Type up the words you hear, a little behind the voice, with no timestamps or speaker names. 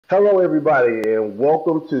Hello, everybody, and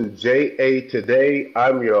welcome to JA Today.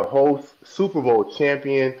 I'm your host, Super Bowl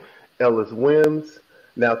champion Ellis Wyms.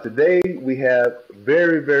 Now, today we have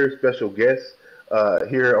very special guests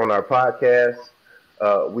here on our podcast.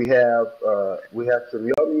 We have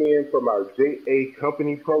some young men from our JA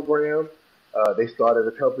company program. They started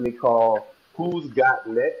a company called Who's Got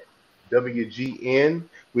Next, WGN.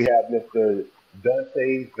 We have Mr.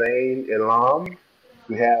 Dante Zane Elam.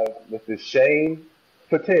 We have Mr. Shane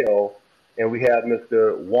Patel, and we have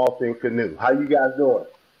Mr. Walton Canoe. How you guys doing?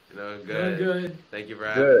 Doing Good. good. Thank you for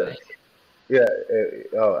having Good. us. Yeah,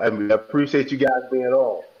 and we appreciate you guys being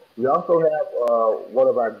on. We also have one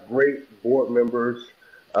of our great board members,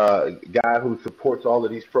 guy who supports all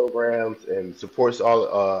of these programs and supports a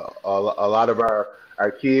lot of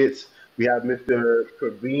our kids. We have Mr.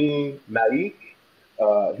 Praveen Naik.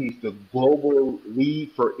 He's the global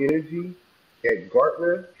lead for energy at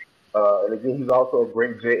Gartner. And again, he's also a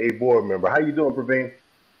great JA board member. How you doing, Praveen?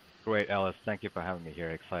 Great, Ellis. Thank you for having me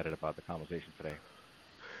here. Excited about the conversation today.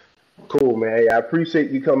 Cool, man. Hey, I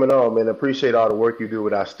appreciate you coming on, man. I appreciate all the work you do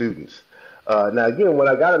with our students. Now, again, when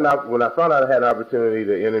I found out I had an opportunity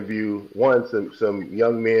to interview some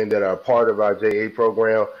young men that are part of our JA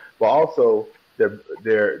program, but also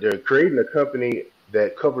they're creating a company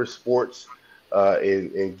that covers sports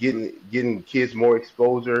and getting kids more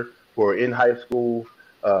exposure who are in high school.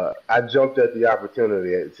 I jumped at the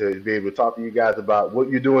opportunity to be able to talk to you guys about what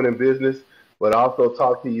you're doing in business, but also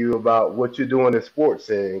talk to you about what you're doing in sports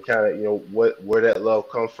and kind of where that love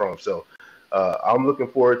comes from. So I'm looking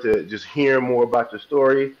forward to just hearing more about your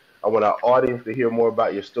story. I want our audience to hear more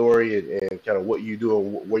about your story and kind of what you do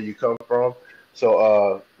and where you come from.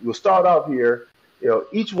 So we'll start off here.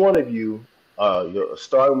 Each one of you,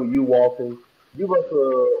 starting with you, Walton, give us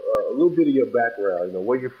a little bit of your background.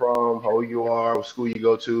 Where you're from, how old you are, what school you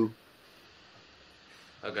go to.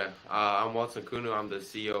 Okay. I'm Walton Kuno. I'm the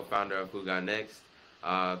CEO founder of Who Got Next.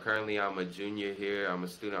 Currently, I'm a junior here. I'm a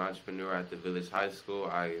student entrepreneur at the Village High School.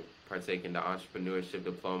 I partake in the entrepreneurship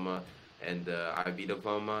diploma and the IB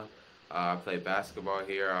diploma. I play basketball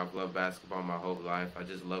here. I've loved basketball my whole life. I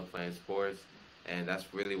just love playing sports, and that's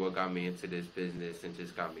really what got me into this business and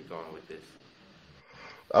just got me going with this.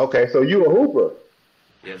 Okay, so you a hooper.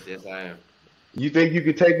 Yes, I am. You think you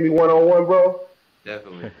could take me one on one, bro?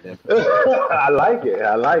 Definitely. I like it.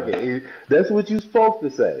 I like it. That's what you're supposed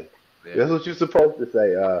to say. Yeah. That's what you're supposed to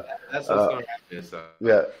say. That's what's going to happen. So.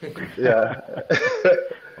 Yeah, yeah,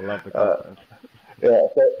 I love the uh, confidence.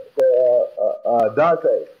 yeah.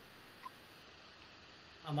 Dante.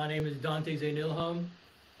 My name is Dante Zainilham.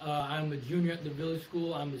 I'm a junior at the Village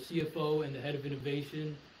School. I'm the CFO and the head of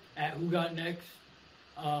innovation at Who Got Next.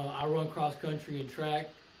 I run cross country and track,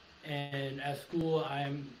 and at school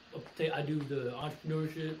I do the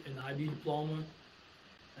entrepreneurship and the IB diploma,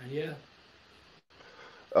 and yeah.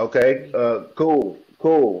 Okay. Cool.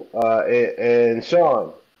 And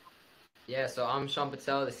Sean. Yeah, so I'm Sean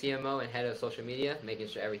Patel, the CMO and head of social media, making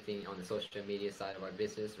sure everything on the social media side of our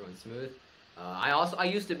business runs smooth. I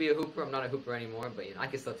used to be a hooper. I'm not a hooper anymore, but I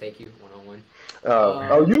can still take you one on one.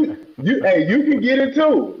 You can get it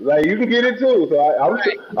too. Like you can get it too. So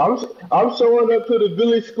I'm showing up to the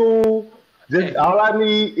village school. Just all I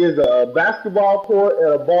need is a basketball court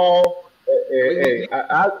and a ball.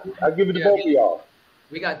 I give it to both of y'all.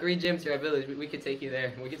 We got 3 gyms here at Village. We could take you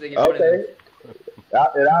there. We could take you. Okay.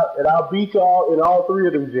 I'll beat y'all in all 3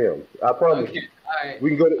 of them gyms. I promise. Okay. You. All right. We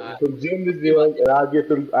can go from gym to gym, and I'll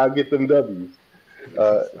get them W's.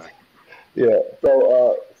 Yeah.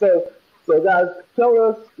 So guys, tell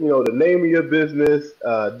us, the name of your business.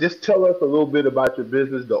 Just tell us a little bit about your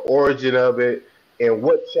business, the origin of it, and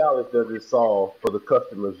what challenge does it solve for the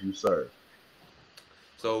customers you serve.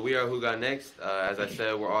 So we are Who Got Next. As I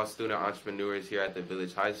said, we're all student entrepreneurs here at the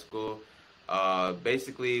Village High School.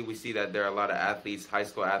 Basically, we see that there are a lot of athletes, high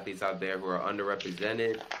school athletes out there who are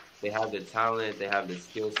underrepresented. They have the talent, they have the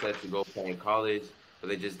skill set to go play in college, but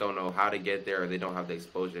they just don't know how to get there or they don't have the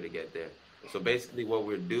exposure to get there. So basically what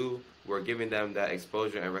we're giving them that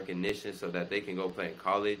exposure and recognition so that they can go play in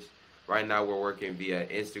college. Right now we're working via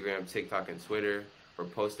Instagram, TikTok, and Twitter. We're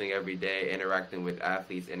posting every day, interacting with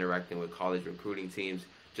athletes, interacting with college recruiting teams,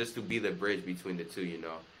 just to be the bridge between the two,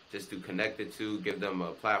 just to connect the two, give them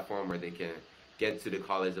a platform where they can get to the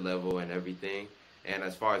college level and everything. And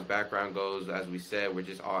as far as background goes, as we said, we're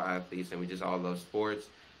just all athletes and we just all love sports.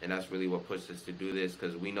 And that's really what pushed us to do this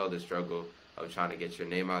because we know the struggle of trying to get your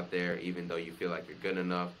name out there, even though you feel like you're good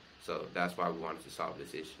enough. So that's why we wanted to solve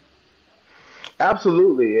this issue.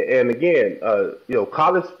 Absolutely. And again,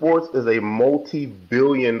 college sports is a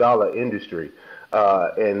multi-billion-dollar industry,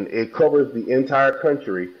 and it covers the entire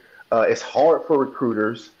country. It's hard for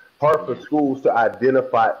recruiters. hard for schools to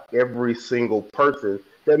identify every single person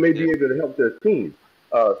that may be Yeah. able to help their team.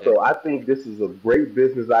 Yeah. So I think this is a great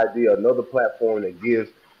business idea, another platform that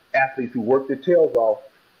gives athletes who work their tails off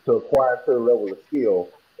to acquire a certain level of skill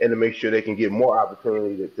and to make sure they can get more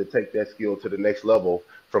opportunity to take that skill to the next level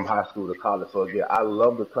from high school to college. So again, I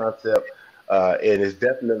love the concept, and it's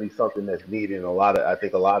definitely something that's needed. And I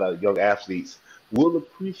think a lot of young athletes will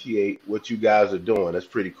appreciate what you guys are doing. That's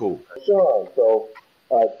pretty cool. Sean, so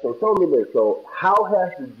tell me this. So how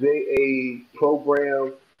has the JA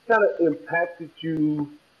program kind of impacted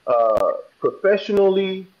you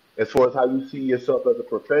professionally, as far as how you see yourself as a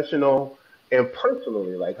professional, and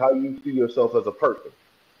personally, like how you see yourself as a person?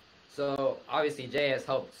 So obviously Jay has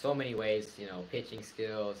helped so many ways, pitching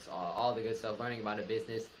skills, all the good stuff, learning about a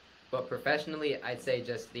business. But professionally, I'd say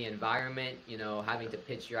just the environment, having to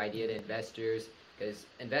pitch your idea to investors, because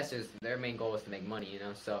investors, their main goal is to make money,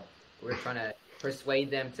 So we're trying to persuade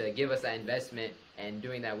them to give us that investment, and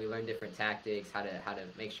doing that, we learn different tactics, how to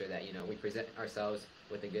make sure that we present ourselves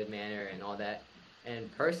with a good manner and all that. And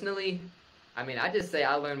personally, I mean, I just say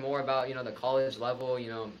I learned more about, the college level,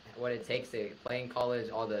 what it takes to play in college,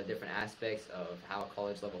 all the different aspects of how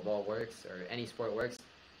college level ball works or any sport works.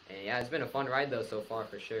 And yeah, it's been a fun ride though so far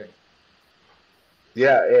for sure.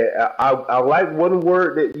 Yeah, I like one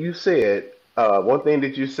word that you said. One thing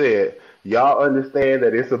that you said. Y'all understand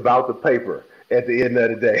that it's about the paper at the end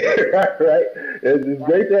of the day, right? It's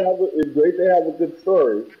great to have it's great to have a good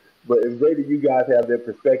story, but it's great that you guys have that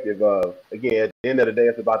perspective of, again, at the end of the day,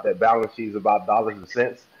 it's about that balance sheet, it's about dollars and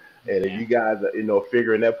cents, and if Yeah. you guys are,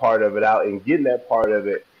 figuring that part of it out and getting that part of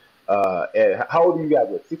it, and how old are you guys?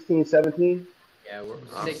 What, 16, 17? Yeah, we're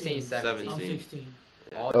I'm 16, 17, 17. 16.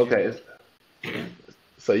 all Okay, juniors.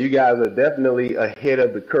 so you guys are definitely ahead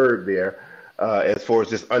of the curve there, as far as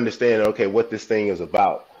just understanding, okay, what this thing is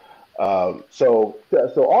about. So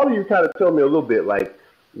all of you kind of tell me a little bit, like,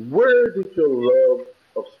 where did your love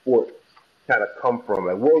of sports kind of come from?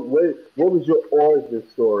 Like, what was your origin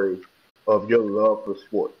story of your love for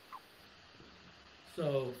sports?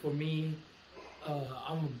 So for me,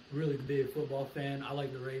 I'm a really big football fan. I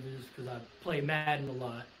like the Ravens because I play Madden a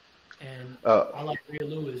lot, and Uh, I like Ray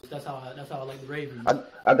Lewis. That's how I like the Ravens.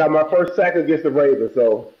 I got my first sack against the Ravens,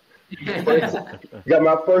 so first, got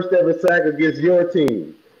my first ever sack against your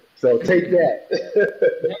team. So take Yeah,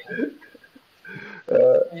 that.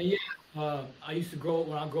 uh, and yeah, I used to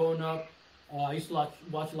when I growing up. I used to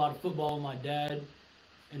watch a lot of football with my dad,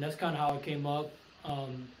 and that's kind of how I came up.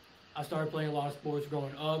 I started playing a lot of sports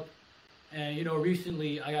growing up, and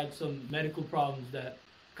recently I got some medical problems that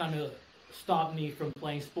kind of stopped me from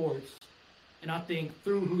playing sports. And I think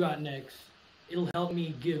through Who Got Next, it'll help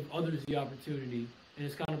me give others the opportunity, and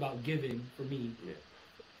it's kind of about giving for me.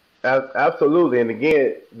 Absolutely, and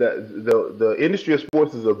again, the industry of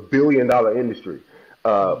sports is $1 billion industry,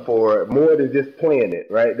 Mhm. for more than just playing it.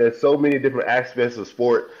 Right? There's so many different aspects of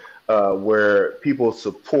sport where people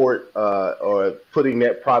support or putting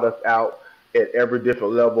that product out at every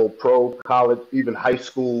different level, pro, college, even high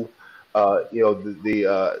school. The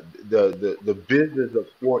business of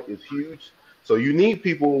sport is huge. So you need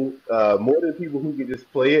people more than people who can just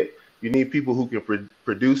play it. You need people who can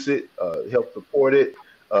produce it, help support it,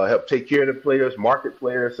 help take care of the players, market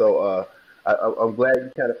players. So I'm glad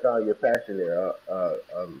you kind of found your passion there.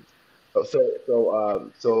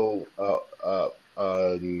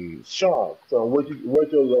 Sean, so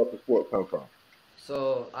where'd your love for sport come from?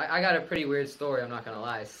 So I got a pretty weird story. I'm not gonna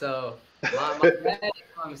lie. So my dad is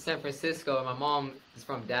from San Francisco and my mom is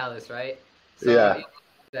from Dallas, right? So Yeah.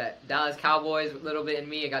 that Dallas Cowboys a little bit in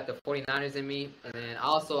me. I got the 49ers in me, and then I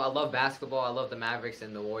love basketball. I love the Mavericks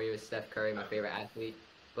and the Warriors. Steph Curry, my favorite athlete.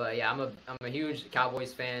 But yeah, I'm a huge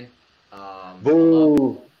Cowboys fan. I love.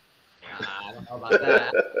 Boo. I don't know about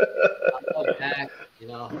that. I love Dak.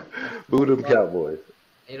 Boo them Love Cowboys.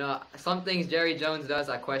 some things Jerry Jones does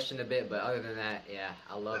I question a bit, but other than that, yeah,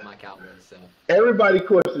 I love my Cowboys. So Everybody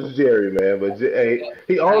questions Jerry, man, but hey, yeah,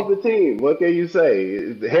 he owns the team. What can you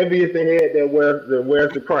say? The heavy is the head that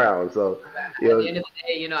wears the crown. So, you at the know, end of the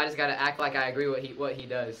day, I just gotta act like I agree with what he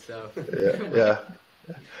does. So yeah, yeah,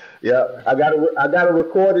 yeah. I got a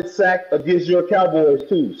recorded sack against your Cowboys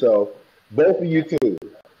too. So both of you two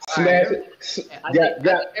all right, smash it. I think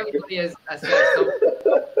everybody has said something.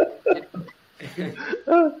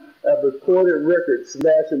 A recorded record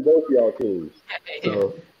smashing both y'all teams.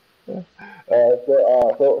 So. So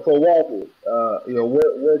Walter,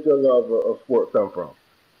 where'd your love of sport come from?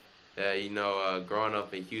 Yeah, growing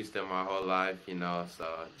up in Houston my whole life, so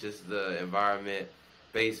just the environment,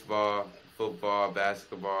 baseball, football,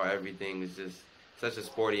 basketball, everything is just such a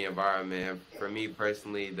sporty environment. For me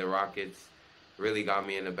personally, the Rockets really got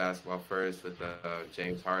me into basketball first with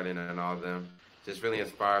James Harden and all of them. Just really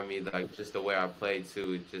inspired me, like just the way I played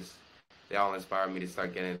too. Just they all inspired me to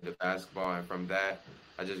start getting into basketball, and from that,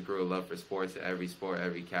 I just grew a love for sports, sport,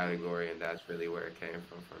 every category, and that's really where it came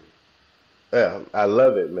from for me. Yeah, I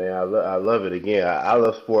love it, man. I love it. Again, I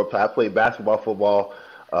love sport. I played basketball, football,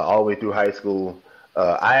 all the way through high school.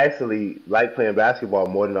 I actually like playing basketball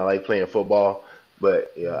more than I like playing football.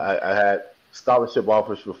 But yeah, I had scholarship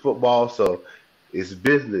offers for football, so it's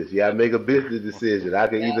business. Yeah, I make a business decision. I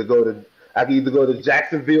can either go to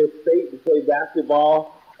Jacksonville State to play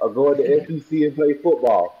basketball, or go to the SEC and play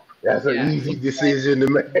football. That's an Yeah. easy decision to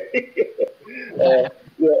make. Yeah,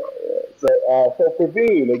 so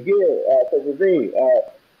Praveen,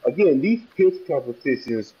 again, these pitch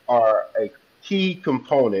competitions are a key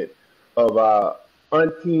component of our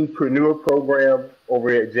entrepreneur program over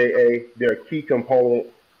at JA. They're a key component.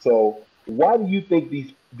 So, why do you think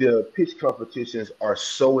the pitch competitions are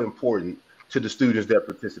so important to the students that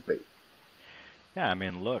participate? Yeah, I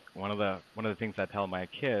mean, look, one of the things I tell my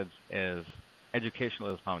kids is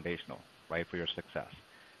educational is foundational, right, for your success.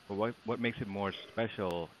 But what makes it more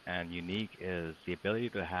special and unique is the ability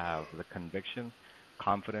to have the conviction,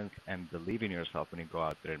 confidence, and believe in yourself when you go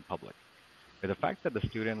out there in public. But the fact that the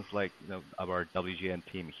students, like of our WGN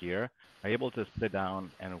team here, are able to sit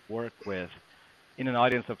down and work with in an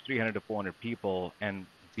audience of 300 to 400 people and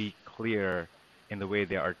be clear in the way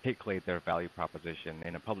they articulate their value proposition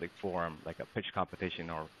in a public forum, like a pitch competition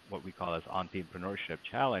or what we call as entrepreneurship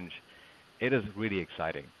challenge, it is really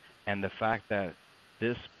exciting. And the fact that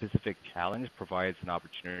this specific challenge provides an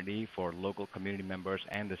opportunity for local community members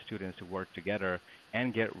and the students to work together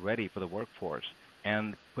and get ready for the workforce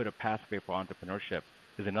and put a pathway for entrepreneurship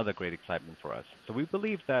is another great excitement for us. So we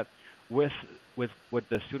believe that with what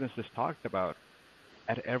the students just talked about,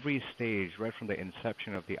 at every stage, right from the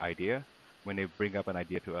inception of the idea, when they bring up an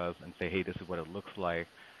idea to us and say, hey, this is what it looks like,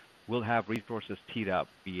 we'll have resources teed up,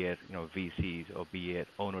 be it VCs or be it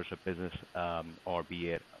owners of business or be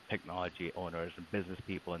it technology owners and business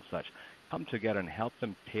people and such, come together and help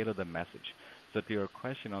them tailor the message. So to your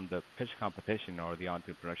question on the pitch competition or the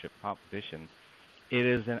entrepreneurship competition, it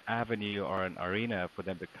is an avenue or an arena for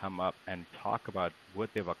them to come up and talk about what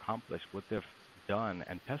they've accomplished, what they've done,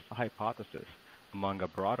 and test the hypothesis among a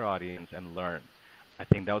broader audience and learn. I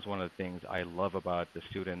think that was one of the things I love about the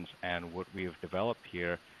students and what we've developed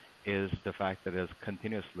here is the fact that there's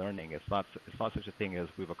continuous learning. It's not such a thing as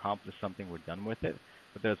we've accomplished something, we're done with it,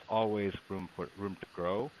 but there's always room to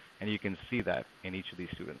grow, and you can see that in each of these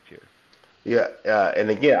students here. Yeah, and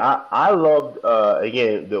again, I loved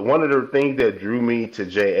again one of the things that drew me to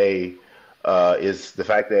JA is the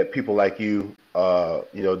fact that people like you,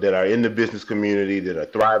 that are in the business community, that are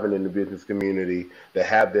thriving in the business community, that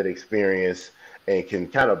have that experience and can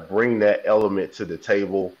kind of bring that element to the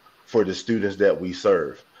table for the students that we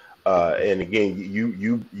serve. And again,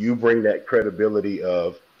 you bring that credibility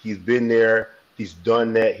of he's been there, he's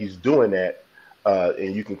done that, he's doing that,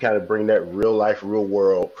 and you can kind of bring that real life, real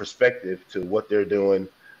world perspective to what they're doing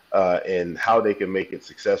and how they can make it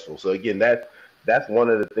successful. So again, that's one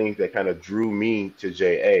of the things that kind of drew me to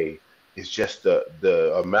JA is just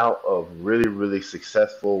the amount of really, really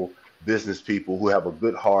successful business people who have a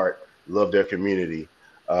good heart, love their community,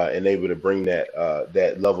 and able to bring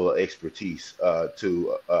that level of expertise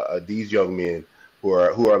to these young men who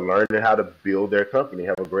are learning how to build their company,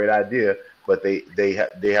 have a great idea, but they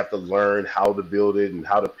have to learn how to build it and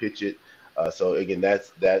how to pitch it. So again,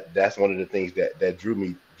 that's one of the things that drew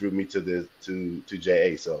me to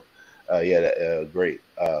JA. So great.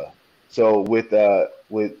 So with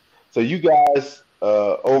so you guys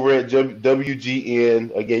over at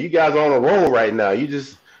WGN again, you guys are on a roll right now. You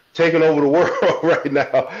just taking over the world right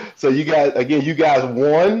now. So you guys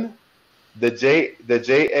won the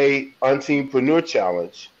JA Entrepreneur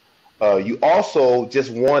Challenge. You also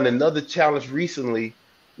just won another challenge recently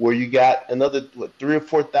where you got another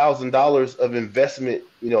 $3,000 or $4,000 of investment,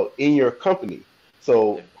 in your company.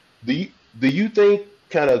 So do you think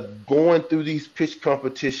kind of going through these pitch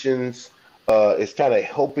competitions is kind of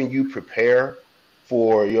helping you prepare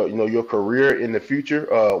for your career in the future,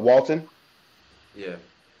 Walton? Yeah.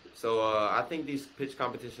 So I think these pitch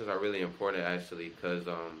competitions are really important actually because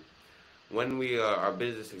when our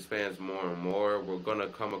business expands more and more, we're gonna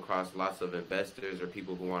come across lots of investors or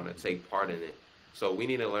people who want to take part in it. So we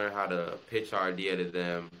need to learn how to pitch our idea to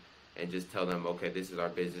them and just tell them, okay, this is our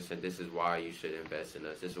business and this is why you should invest in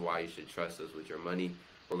us. This is why you should trust us with your money.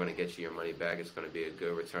 We're gonna get you your money back. It's gonna be a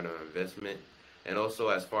good return on investment. And also,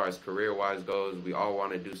 as far as career-wise goes, we all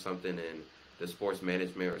want to do something in the sports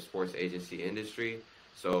management or sports agency industry.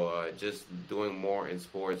 So just doing more in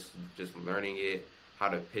sports, just learning it, how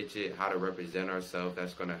to pitch it, how to represent ourselves,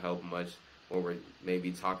 that's going to help much when we're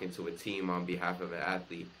maybe talking to a team on behalf of an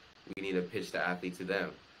athlete. We need to pitch the athlete to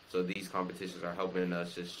them. So these competitions are helping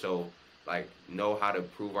us just show, like, know how to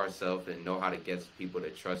prove ourselves and know how to get people to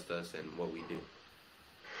trust us and what we do.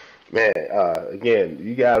 Man, again, yeah,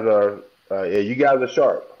 you guys are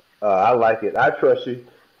sharp. I like it. I trust you.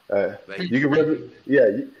 Like, Yeah,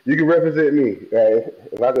 you can represent me.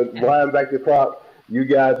 If I could wind back the clock, you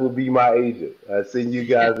guys will be my agent. I send you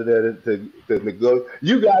guys in there to negotiate.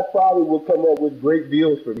 You guys probably will come up with great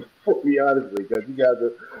deals for me, for me honestly, because you guys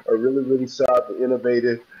are really, really sharp and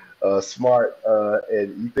innovative, smart,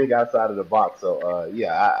 and you think outside of the box. So,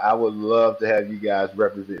 yeah, I would love to have you guys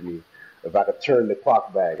represent me. If I could turn the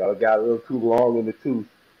clock back, I got a little too long in the tooth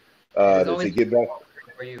There's to always get back.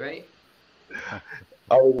 for you, right?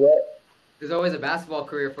 Oh, what? There's always a basketball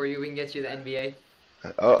career for you. We can get you the NBA.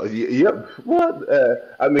 Oh, yep. What?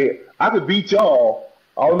 I mean, I could beat y'all.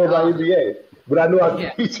 I don't know about Uh, NBA, but I know I can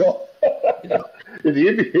yeah. beat y'all. In the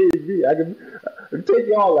NBA, I can take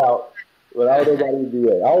y'all out, but I don't know about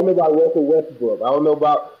NBA. I don't know about Russell Westbrook. I don't know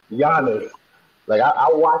about Giannis. Like I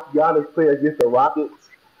watched Giannis play against the Rockets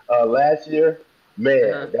last year.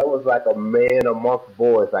 Man, Uh-huh. that was like a man amongst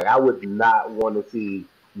boys. Like I would not want to see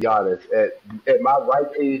Giannis at my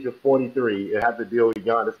ripe age of 43 and have to deal with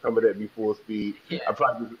Giannis coming at me full speed. Yeah. I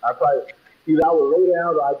probably either I would lay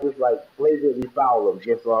down or I just like flagrantly foul him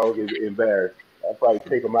just so I don't get embarrassed. I'd probably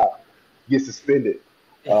take him out, get suspended.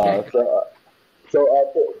 Uh, so,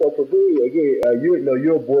 uh, so for me again, you know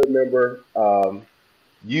you're a board member.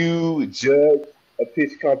 You judge a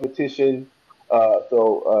pitch competition.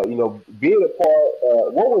 You know, being a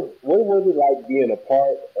part, what was it like being a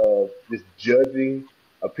part of just judging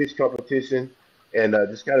a pitch competition and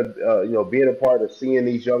just kind of you know being a part of seeing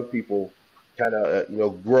these young people kind of you know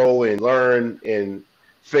grow and learn and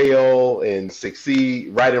fail and succeed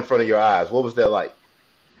right in front of your eyes. What was that like?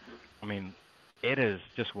 I mean, it is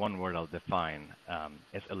just one word I'll define.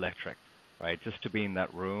 It's electric, right? Just to be in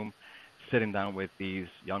that room, sitting down with these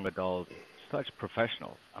young adults, such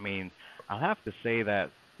professionals. I mean, I'll have to say that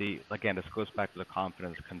this goes back to the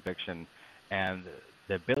confidence, conviction, and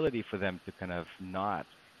the ability for them to kind of not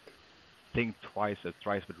think twice or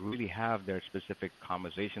thrice, but really have their specific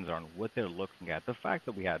conversations on what they're looking at. The fact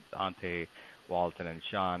that we had Dante, Walton, and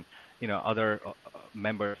Sean, other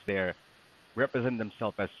members there represent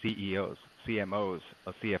themselves as CEOs, CMOs,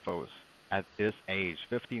 or CFOs at this age,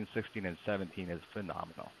 15, 16, and 17 is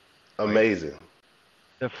phenomenal, right? Amazing.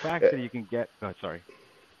 The fact Uh, that you can get, oh, sorry.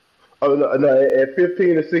 Oh no, no, at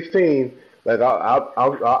 15 or 16, like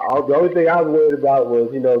the only thing I was worried about was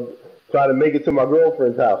trying to make it to my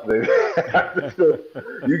girlfriend's house. Baby. So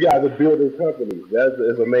you guys are building companies.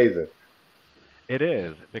 It's amazing. It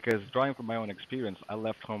is because drawing from my own experience, I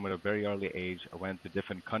left home at a very early age. I went to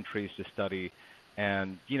different countries to study,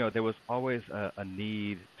 and there was always a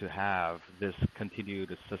need to have this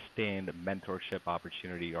continued, sustained mentorship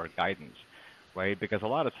opportunity or guidance, right? Because a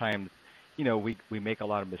lot of times, we make a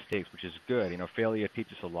lot of mistakes, which is good. Failure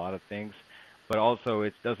teaches a lot of things, but also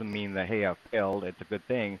it doesn't mean that hey, I failed. It's a good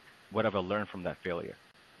thing. What have I learned from that failure,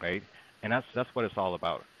 right? And that's what it's all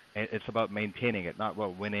about. It's about maintaining it, not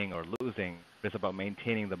about winning or losing. It's about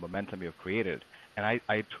maintaining the momentum you've created. And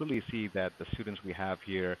I truly see that the students we have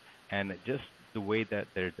here and just the way that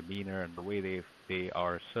their demeanor and the way they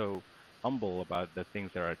are so humble about the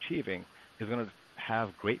things they're achieving is going to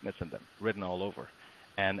have greatness in them written all over.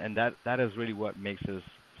 And that is really what makes us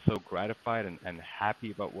so gratified and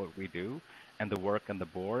happy about what we do and the work on the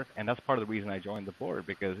board. And that's part of the reason I joined the board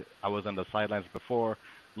because I was on the sidelines before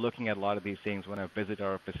looking at a lot of these things when I visit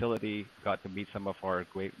our facility, got to meet some of our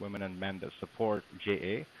great women and men that support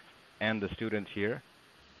JA and the students here.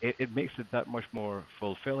 It makes it that much more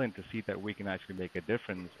fulfilling to see that we can actually make a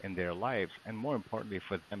difference in their lives and more importantly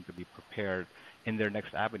for them to be prepared in their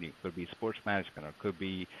next avenue. Could be sports management or could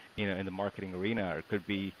be, in the marketing arena or could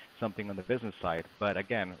be something on the business side. But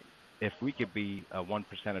again, if we could be a 1%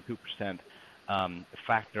 or 2%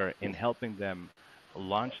 factor in helping them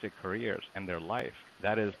launch their careers and their life,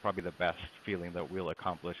 that is probably the best feeling that we'll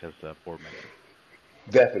accomplish as a board member.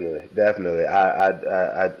 Definitely, definitely.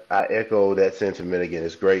 I echo that sentiment again.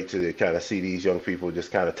 It's great to kind of see these young people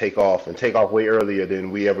just kind of take off and take off way earlier than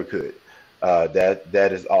we ever could. That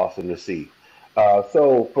is awesome to see.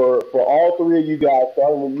 So for all three of you guys,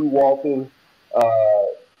 starting with you, Walton,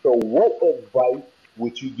 so what advice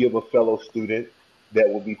would you give a fellow student that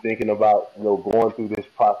would be thinking about going through this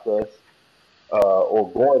process or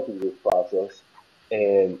going through this process,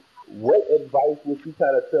 and what advice would you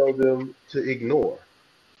kind of tell them to ignore?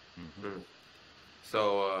 Hmm. Mm.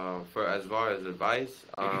 So for as far as advice,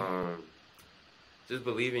 just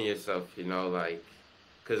believe in yourself. Like,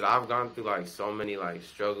 cause I've gone through like so many like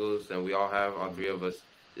struggles, and we all have, all three of us,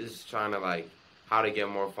 just trying to like how to get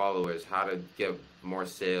more followers, how to get more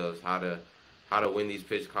sales, how to win these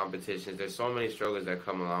pitch competitions. There's so many struggles that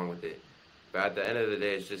come along with it. But at the end of the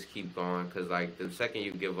day, it's just keep going. Cause like the second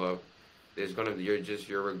you give up,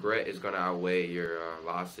 your regret is gonna outweigh your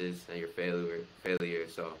losses and your failure.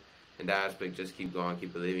 So in that aspect, just keep going,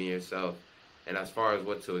 keep believing in yourself. And as far as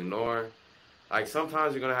what to ignore, like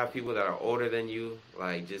sometimes you're gonna have people that are older than you,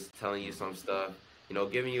 like just telling you some stuff,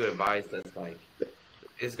 giving you advice that's like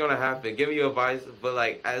it's gonna happen, giving you advice, but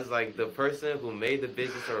like as like the person who made the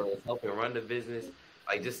business or was helping run the business,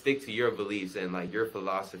 like just stick to your beliefs and like your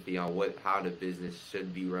philosophy on how the business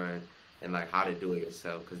should be run and like how to do it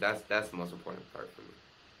yourself, because that's the most important part for me.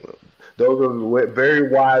 Those are very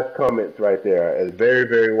wise comments right there. Very,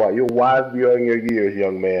 very wise. You're wise beyond your years,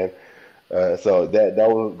 young man. So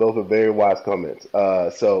those are very wise comments.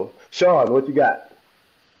 So Sean, what you got?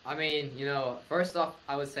 I mean, first off,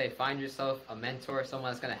 I would say find yourself a mentor,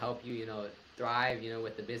 someone that's going to help you, thrive,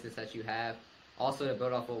 with the business that you have. Also, to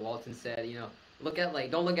build off what Walton said, don't look at like I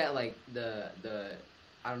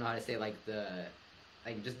don't know how to say, like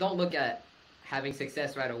just don't look at having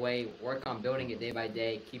success right away. Work on building it day by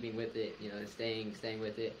day, keeping with it, and staying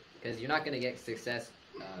with it, because you're not going to get success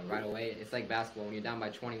right away. It's like basketball. When you're down by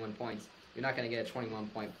 21 points, you're not going to get a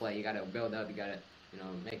 21-point play. You got to build up. You got to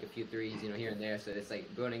make a few threes, here and there. So it's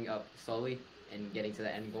like building up slowly and getting to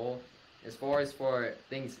the end goal. As far as for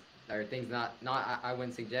things not I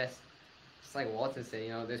wouldn't suggest. Just like Walton said,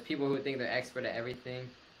 there's people who think they're expert at everything.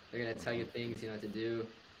 They're gonna tell you things, to do.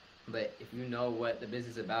 But if you know what the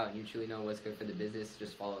business is about and you truly know what's good for the business,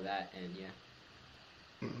 just follow that. And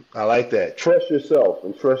yeah. I like that. Trust yourself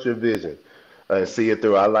and trust your vision, and see it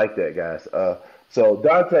through. I like that, guys. So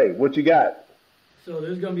Dante, what you got? So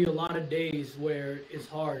there's gonna be a lot of days where it's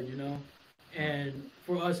hard, and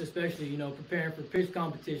for us especially, preparing for pitch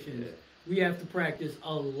competitions, we have to practice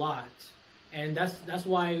a lot, and that's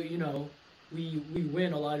why we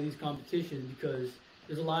win a lot of these competitions, because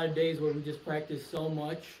there's a lot of days where we just practice so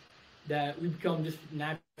much that we become just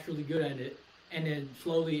naturally good at it, and then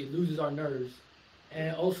slowly it loses our nerves.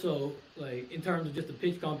 And also, like in terms of just the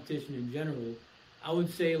pitch competition in general, I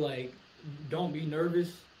would say like don't be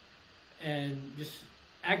nervous and just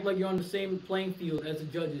act like you're on the same playing field as the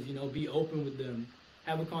judges. Be open with them,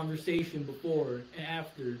 have a conversation before and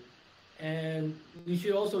after, and you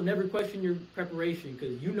should also never question your preparation,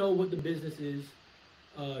 because you know what the business is.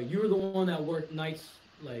 You're the one that worked nights,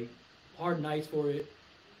 like hard nights for it.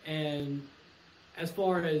 And as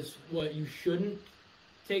far as what you shouldn't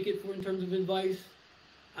take it for in terms of advice,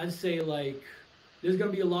 I'd say like there's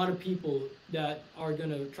gonna be a lot of people that are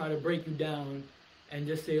gonna try to break you down and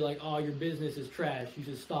just say like, oh, your business is trash, you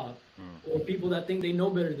should stop. Or people that think they know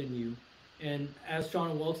better than you. And as Sean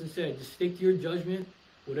and Walton said, just stick to your judgment,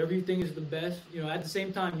 whatever you think is the best. At the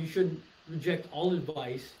same time, you shouldn't reject all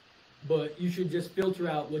advice, but you should just filter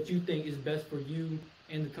out what you think is best for you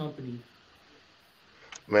and the company.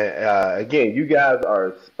 Man, again, you guys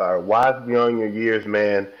are wise beyond your years,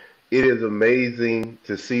 man. It is amazing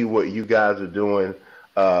to see what you guys are doing.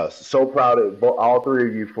 So proud of all three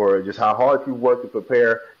of you for just how hard you work to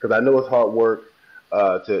prepare, because I know it's hard work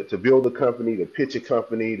to build a company, to pitch a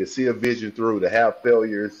company, to see a vision through, to have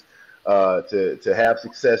failures, to have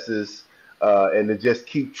successes, and to just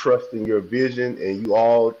keep trusting your vision. And you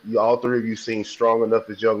all three of you seem strong enough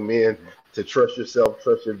as young men to trust yourself,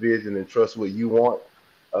 trust your vision, and trust what you want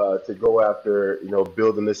to go after,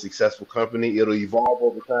 building a successful company. It'll evolve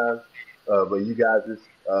over time, but you guys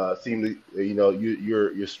just seem to,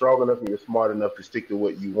 you're strong enough and you're smart enough to stick to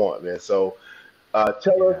what you want, man. So Yeah.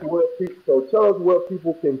 tell us where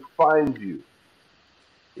people can find you.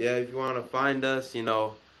 Yeah, if you want to find us,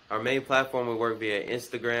 our main platform, we work via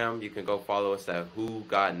Instagram. You can go follow us at Who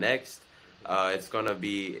Got Next. It's gonna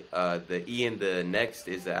be the E in the next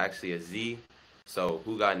is actually a Z. So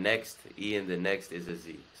Who Got Next? E in the next is a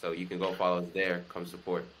Z. So you can go follow us there. Come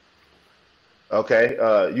support.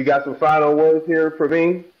 Okay, you got some final words here,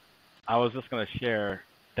 Praveen? I was just going to share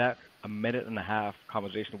that a minute and a half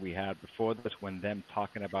conversation we had before this, when them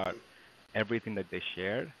talking about everything that they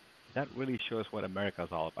shared, that really shows what America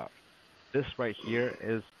is all about. This right here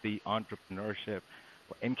is the entrepreneurship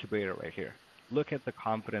incubator right here. Look at the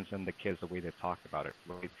confidence in the kids, the way they talked about it,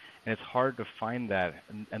 right? And it's hard to find that,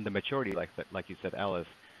 and the maturity, like you said, Ellis,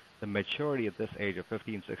 the maturity at this age of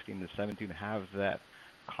 15, 16 to 17 have that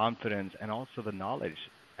confidence and also the knowledge,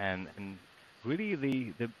 and really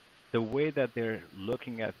the way that they're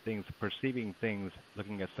looking at things, perceiving things,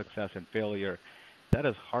 looking at success and failure, that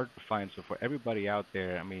is hard to find. So for everybody out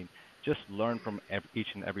there, I mean, just learn from each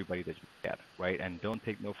and everybody that you get, right? And don't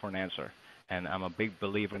take no for an answer. And I'm a big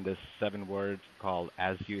believer in this 7 words called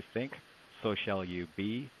 "As you think, so shall you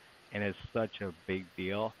be," and it's such a big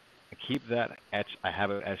deal. Keep that etched. I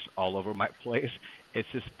have it etched all over my place. It's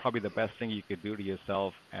just probably the best thing you could do to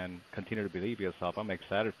yourself, and continue to believe yourself. I'm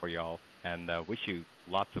excited for y'all, and wish you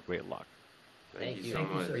lots of great luck. Thank you so Thank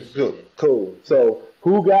you, much. sir. Appreciate Good, it. cool. So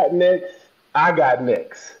who got next? I got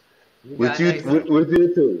next. You With got you, next. with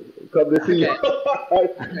you too. Come to see Okay. y'all.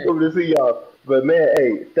 Come to see y'all. But man,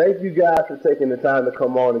 hey, thank you guys for taking the time to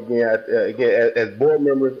come on again. Again, as board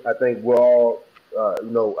members, I think we're all, I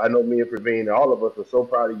know me and Praveen, and all of us are so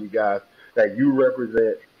proud of you guys that you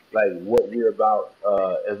represent like what we're about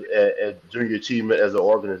as junior achievement as an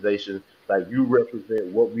organization. Like you represent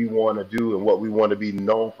what we want to do and what we want to be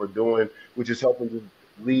known for doing, which is helping to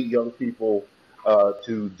lead young people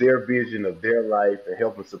to their vision of their life and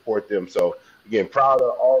helping support them. So again, proud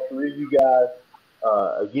of all three of you guys.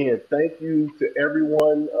 Again, thank you to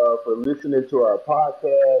everyone for listening to our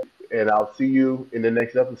podcast, and I'll see you in the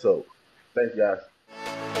next episode. Thanks, guys.